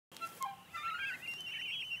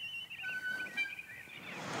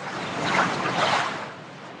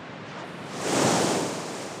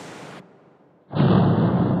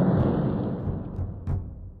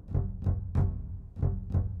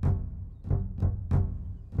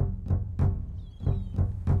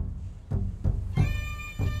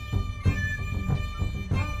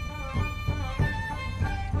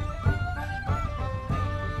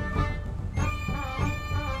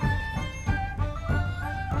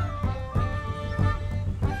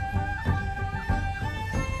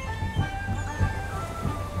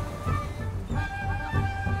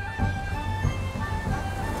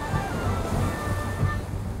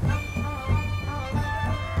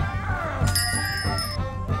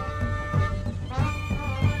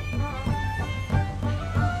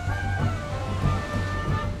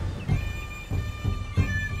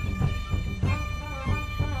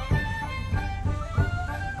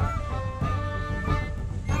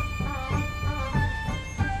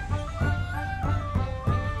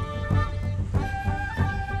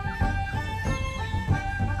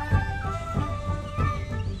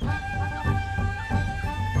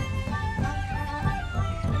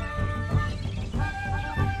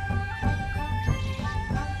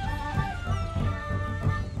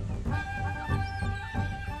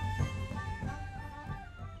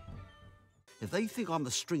If they think I'm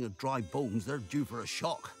a string of dry bones, they're due for a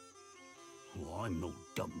shock. Oh, I'm no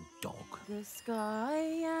dumb dog. The sky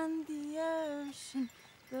and the ocean,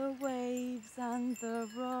 the waves and the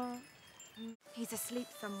rock. He's asleep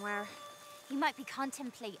somewhere. He might be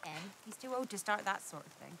contemplating. He's too old to start that sort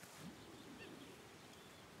of thing.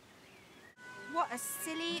 What a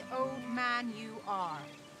silly old man you are.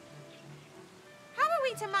 How are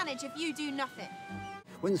we to manage if you do nothing?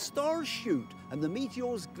 When stars shoot and the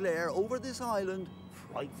meteors glare over this island,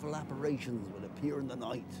 frightful apparitions will appear in the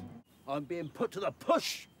night. I'm being put to the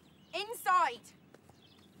push. Inside!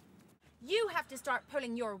 You have to start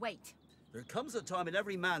pulling your weight. There comes a time in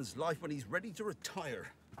every man's life when he's ready to retire.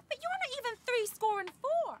 But you're not even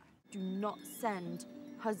 64. Do not send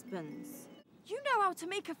husbands. You know how to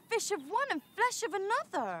make a fish of one and flesh of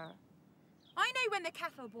another. I know when the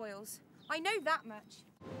kettle boils. I know that much.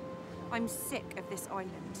 I'm sick of this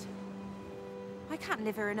island. I can't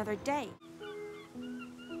live here another day.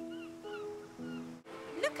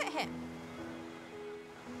 Look at him.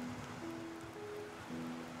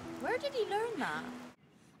 Where did he learn that?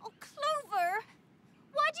 Oh, Clover!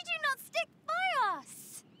 Why did you not stick by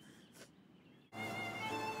us?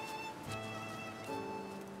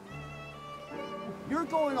 You're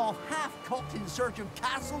going off half-cocked in search of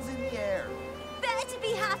castles in the air. Better to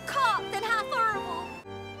be half cocked than half horrible.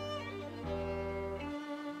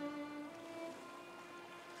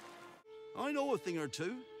 I know a thing or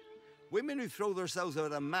two. Women who throw themselves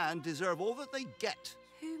at a man deserve all that they get.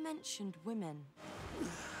 Who mentioned women?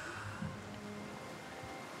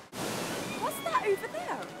 What's that over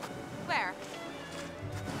there? Where?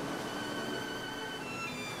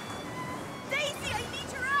 Daisy, I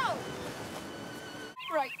need your help!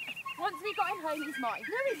 Right. Once we got him home, he's mine.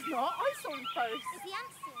 No, he's not. I saw him first. Is he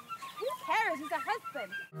handsome? Who cares? He's a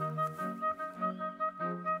husband.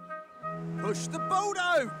 Push the boat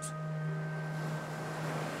out!